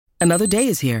Another day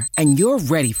is here, and you're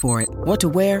ready for it. What to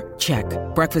wear? Check.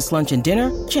 Breakfast, lunch, and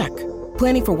dinner? Check.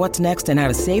 Planning for what's next and how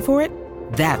to save for it?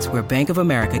 That's where Bank of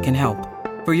America can help.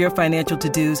 For your financial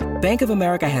to-dos, Bank of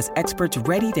America has experts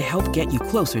ready to help get you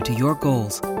closer to your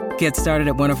goals. Get started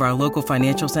at one of our local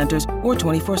financial centers or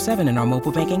 24/7 in our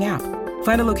mobile banking app.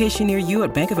 Find a location near you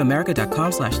at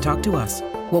bankofamerica.com/talktous.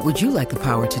 What would you like the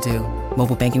power to do?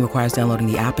 Mobile banking requires downloading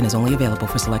the app and is only available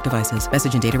for select devices.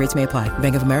 Message and data rates may apply.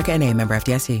 Bank of America N.A., member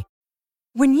FDIC.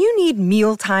 When you need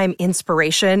mealtime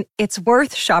inspiration, it's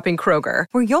worth shopping Kroger,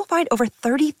 where you'll find over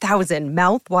 30,000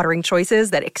 mouth-watering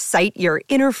choices that excite your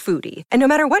inner foodie. And no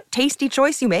matter what tasty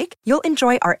choice you make, you'll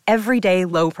enjoy our everyday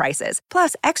low prices,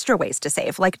 plus extra ways to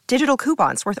save, like digital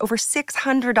coupons worth over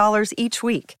 $600 each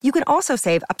week. You can also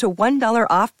save up to $1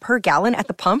 off per gallon at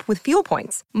the pump with fuel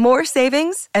points. More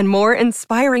savings and more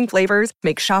inspiring flavors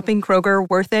make shopping Kroger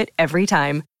worth it every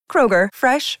time. Kroger,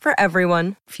 fresh for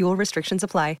everyone. Fuel restrictions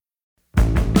apply.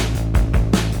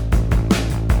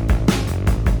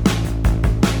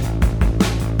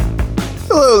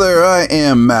 Hello there, I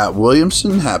am Matt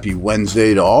Williamson. Happy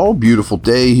Wednesday to all. Beautiful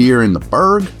day here in the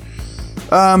Berg.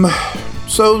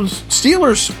 So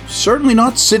Steelers certainly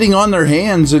not sitting on their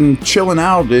hands and chilling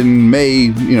out in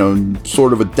May,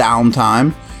 sort of a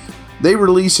downtime. They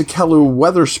release a Keller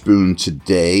Weatherspoon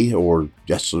today, or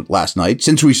just last night,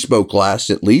 since we spoke last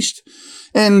at least.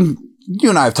 And you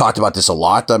and I have talked about this a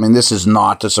lot. I mean, this is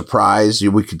not a surprise.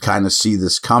 We could kind of see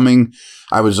this coming.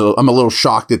 I'm a little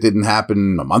shocked it didn't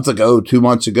happen a month ago, 2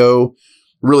 months ago.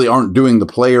 Really aren't doing the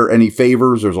player any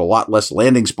favors. There's a lot less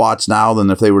landing spots now than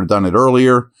if they would have done it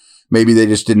earlier. Maybe they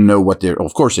just didn't know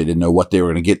of course they didn't know what they were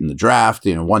going to get in the draft.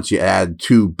 Once you add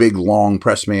two big, long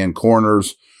press man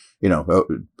corners,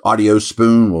 audio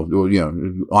spoon will,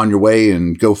 on your way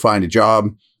and go find a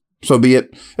job. So be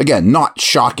it. Again, not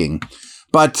shocking,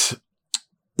 but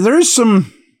there is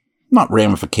some, not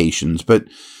ramifications, but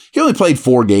he only played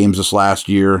 4 games this last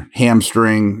year,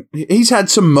 hamstring. He's had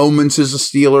some moments as a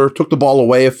Steeler, took the ball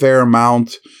away a fair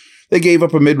amount. They gave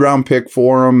up a mid-round pick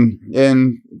for him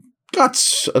and got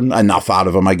enough out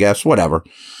of him, I guess, whatever.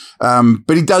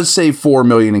 But he does save $4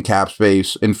 million in cap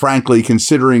space. And frankly,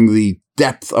 considering the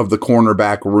depth of the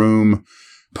cornerback room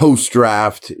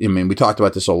post-draft, I mean, we talked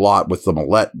about this a lot with the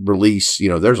Millette release.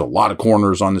 There's a lot of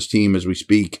corners on this team as we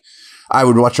speak. I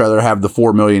would much rather have the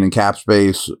 $4 million in cap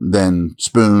space than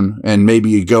Spoon. And maybe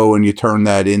you go and you turn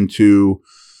that into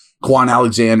Quan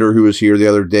Alexander, who was here the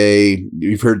other day.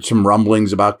 You've heard some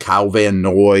rumblings about Kyle Van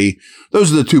Noy.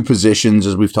 Those are the two positions,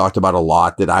 as we've talked about a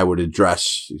lot, that I would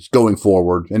address going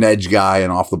forward, an edge guy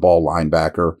and off the ball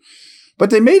linebacker. But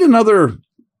they made another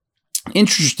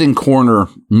interesting corner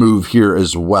move here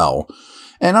as well.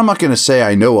 And I'm not going to say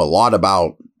I know a lot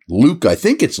about Luke. I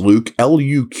think it's Luke.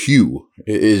 L-U-Q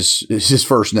is his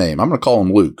first name. I'm going to call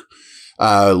him Luke.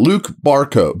 Luke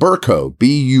Burko,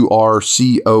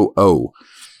 B-U-R-C-O-O.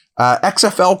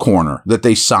 XFL corner that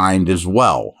they signed as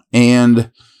well.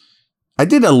 And I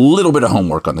did a little bit of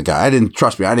homework on the guy. I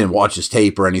didn't watch his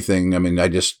tape or anything. I mean, I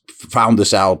just found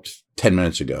this out 10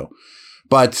 minutes ago.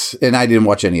 And I didn't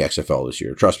watch any XFL this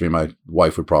year. Trust me, my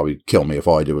wife would probably kill me if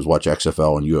all I did was watch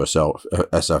XFL and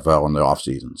SFL in the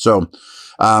offseason. So,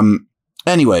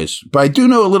 anyways, but I do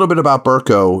know a little bit about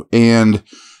Burko, and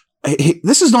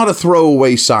this is not a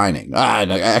throwaway signing. An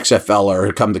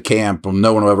XFLer come to camp, and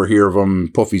no one will ever hear of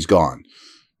him. Poof, he's gone.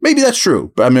 Maybe that's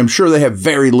true, but I'm sure they have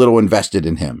very little invested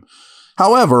in him.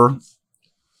 However,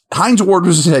 Hines Ward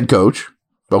was his head coach.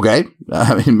 Okay,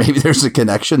 I mean, maybe there's a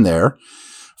connection there.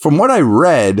 From what I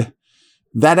read,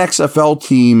 that XFL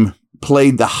team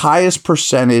played the highest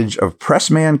percentage of press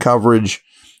man coverage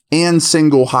and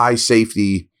single high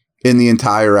safety in the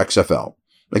entire XFL.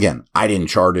 Again, I didn't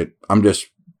chart it. I'm just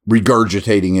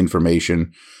regurgitating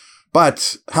information.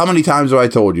 But how many times have I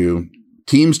told you,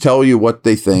 teams tell you what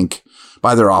they think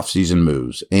by their offseason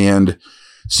moves. And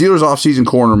Steelers offseason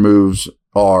corner moves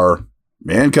are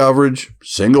man coverage,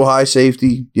 single high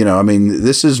safety.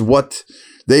 This is what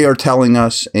they are telling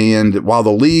us. And while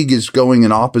the league is going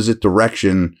in opposite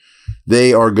direction,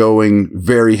 they are going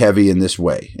very heavy in this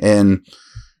way. And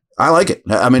I like it.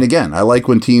 I mean, again, I like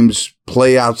when teams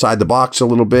play outside the box a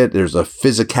little bit. There's a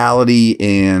physicality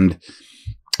and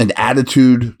an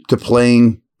attitude to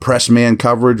playing press man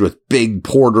coverage with big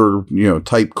Porter,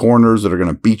 type corners that are going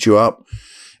to beat you up.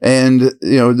 And,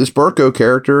 this Burko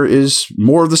character is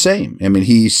more of the same. I mean,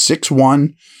 he's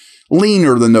 6'1",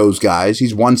 leaner than those guys.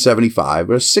 He's 175,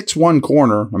 but a 6'1"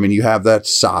 corner. I mean, you have that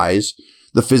size,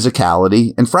 the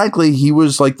physicality, and frankly, he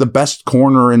was like the best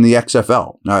corner in the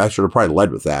XFL. Now, I should have probably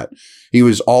led with that. He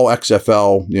was all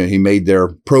XFL. He made their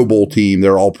Pro Bowl team,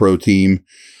 their All-Pro team.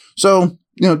 So,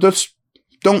 that's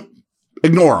don't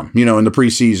ignore him, in the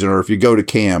preseason or if you go to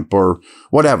camp or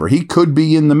whatever. He could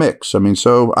be in the mix. I mean,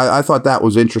 so I thought that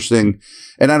was interesting.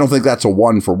 And I don't think that's a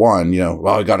 1-for-1,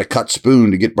 I got to cut Spoon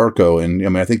to get Burko. And I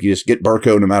mean, I think you just get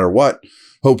Burko no matter what.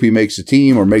 Hope he makes the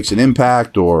team or makes an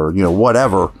impact or,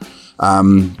 whatever.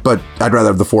 But I'd rather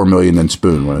have the $4 million than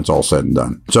Spoon when it's all said and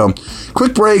done. So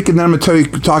quick break. And then I'm going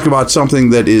to talk about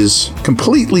something that is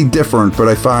completely different, but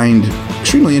I find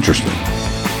extremely interesting.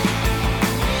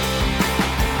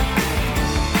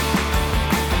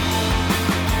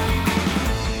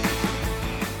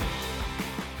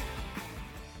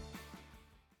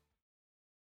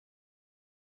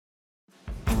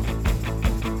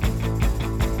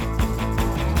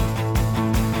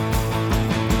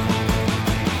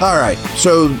 All right.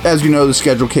 So as you know, the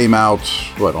schedule came out,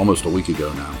 almost a week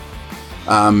ago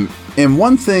now. And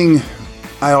one thing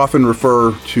I often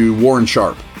refer to Warren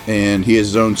Sharp, and he has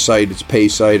his own site. It's a pay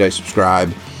site. I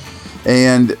subscribe.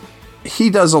 And he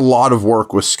does a lot of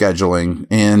work with scheduling.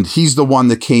 And he's the one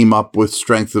that came up with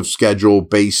strength of schedule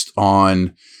based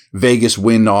on Vegas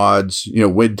win odds,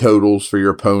 win totals for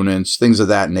your opponents, things of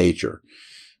that nature.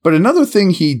 But another thing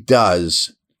he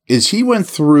does is he went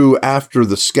through after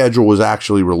the schedule was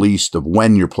actually released of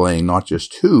when you're playing, not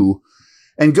just who,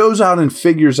 and goes out and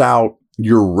figures out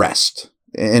your rest.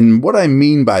 And what I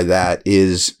mean by that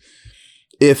is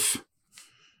if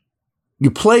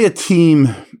you play a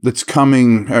team that's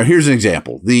coming, here's an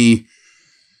example. The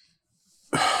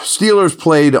Steelers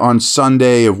played on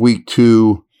Sunday of week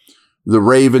 2. The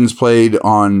Ravens played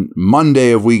on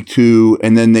Monday of week 2,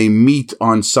 and then they meet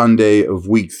on Sunday of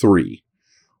week 3.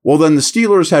 Well, then the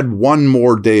Steelers had one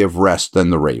more day of rest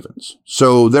than the Ravens.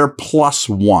 So they're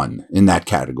 +1 in that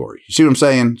category. You see what I'm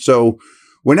saying? So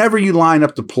whenever you line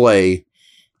up to play,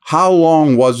 how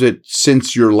long was it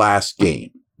since your last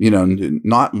game?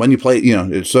 Not when you play,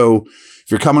 so if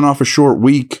you're coming off a short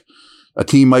week, a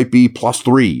team might be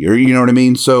 +3 or, you know what I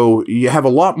mean? So you have a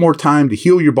lot more time to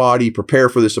heal your body, prepare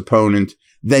for this opponent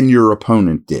than your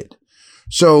opponent did.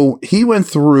 So he went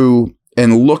through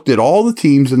and looked at all the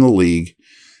teams in the league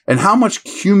and how much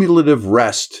cumulative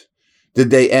rest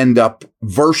did they end up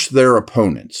versus their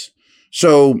opponents.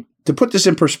 So to put this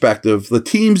in perspective, the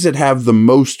teams that have the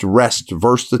most rest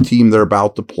versus the team they're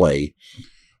about to play,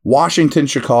 Washington,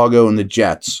 Chicago, and the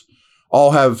Jets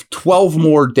all have 12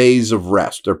 more days of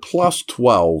rest. They're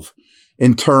 +12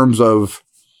 in terms of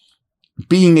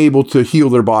being able to heal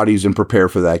their bodies and prepare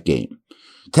for that game.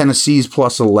 Tennessee's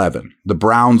 +11. The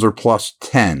Browns are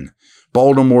 +10.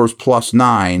 Baltimore's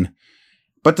 +9.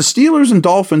 But the Steelers and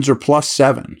Dolphins are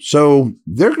 +7. So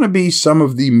they're going to be some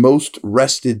of the most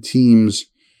rested teams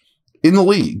in the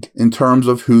league in terms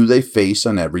of who they face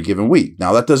on every given week.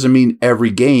 Now, that doesn't mean every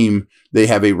game they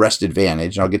have a rest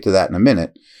advantage. I'll get to that in a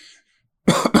minute.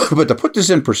 But to put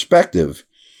this in perspective,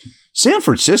 San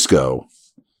Francisco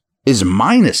is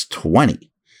 -20.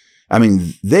 I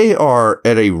mean, they are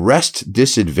at a rest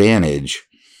disadvantage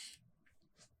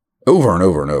over and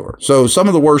over and over. So some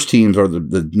of the worst teams are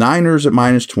the Niners at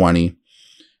 -20,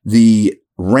 the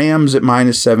Rams at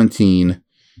 -17,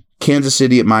 Kansas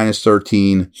City at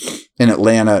 -13, and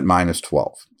Atlanta at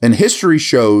 -12. And history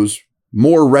shows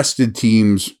more rested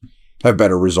teams have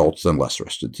better results than less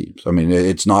rested teams. I mean,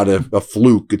 it's not a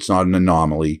fluke. It's not an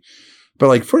anomaly. But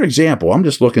like, for example, I'm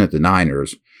just looking at the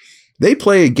Niners. They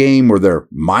play a game where they're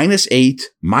 -8,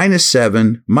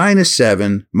 -7,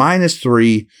 -7,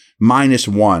 -3,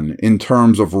 -1 in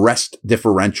terms of rest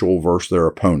differential versus their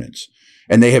opponents.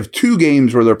 And they have 2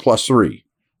 games where they're +3.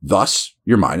 Thus,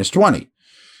 you're -20.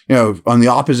 On the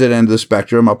opposite end of the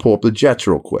spectrum, I'll pull up the Jets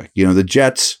real quick. The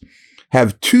Jets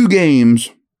have 2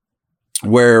 games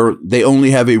where they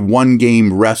only have a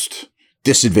 1-game rest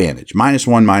disadvantage,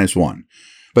 -1, -1.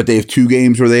 But they have 2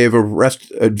 games where they have a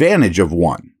rest advantage of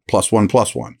 1, +1,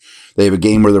 +1. They have a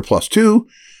game where they're +2,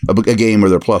 a game where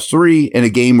they're +3, and a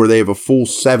game where they have a full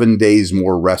 7 days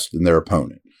more rest than their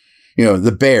opponent.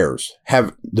 The Bears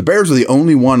are the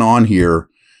only one on here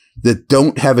that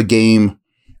don't have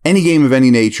any game of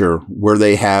any nature where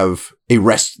they have a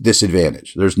rest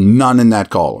disadvantage. There's none in that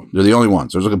column. They're the only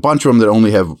ones. There's like a bunch of them that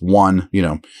only have 1,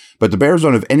 but the Bears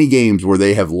don't have any games where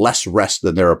they have less rest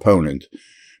than their opponent.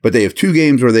 But they have 2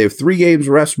 games where they have 3 games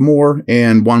rest more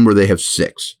and 1 where they have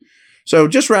 6. So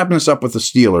just wrapping this up with the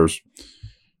Steelers.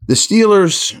 The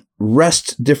Steelers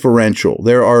rest differential.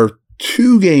 There are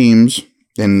 2 games,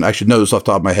 and I should know this off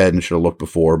the top of my head and should have looked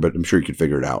before, but I'm sure you could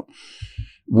figure it out,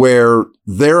 where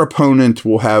their opponent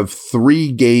will have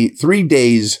 3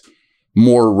 days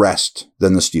more rest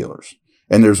than the Steelers.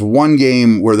 And there's 1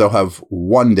 game where they'll have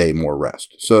 1 day more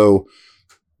rest. So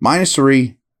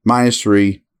 -3,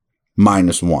 -3,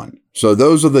 -1. So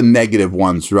those are the negative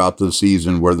ones throughout the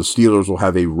season where the Steelers will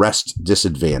have a rest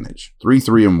disadvantage,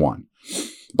 3-3-1.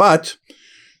 But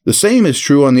the same is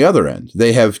true on the other end.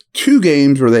 They have two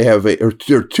games where they have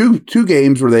two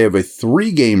games where they have a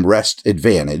 3-game rest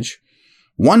advantage,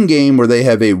 one game where they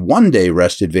have a 1-day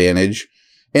rest advantage,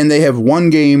 and they have one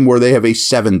game where they have a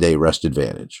 7-day rest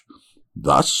advantage.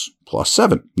 Thus,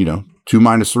 +7. 2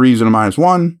 -3s and a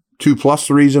 -1, 2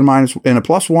 +3s and a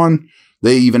 +1.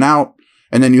 They even out.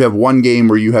 And then you have one game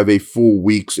where you have a full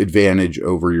week's advantage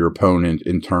over your opponent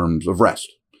in terms of rest.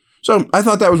 So I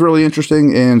thought that was really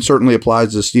interesting and certainly applies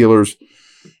to the Steelers.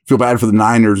 Feel bad for the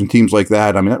Niners and teams like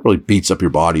that. I mean, that really beats up your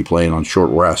body playing on short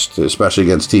rest, especially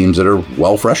against teams that are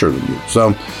well fresher than you.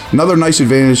 So another nice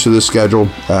advantage to this schedule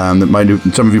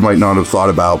that some of you might not have thought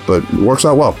about, but it works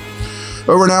out well.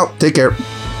 Over and out. Take care.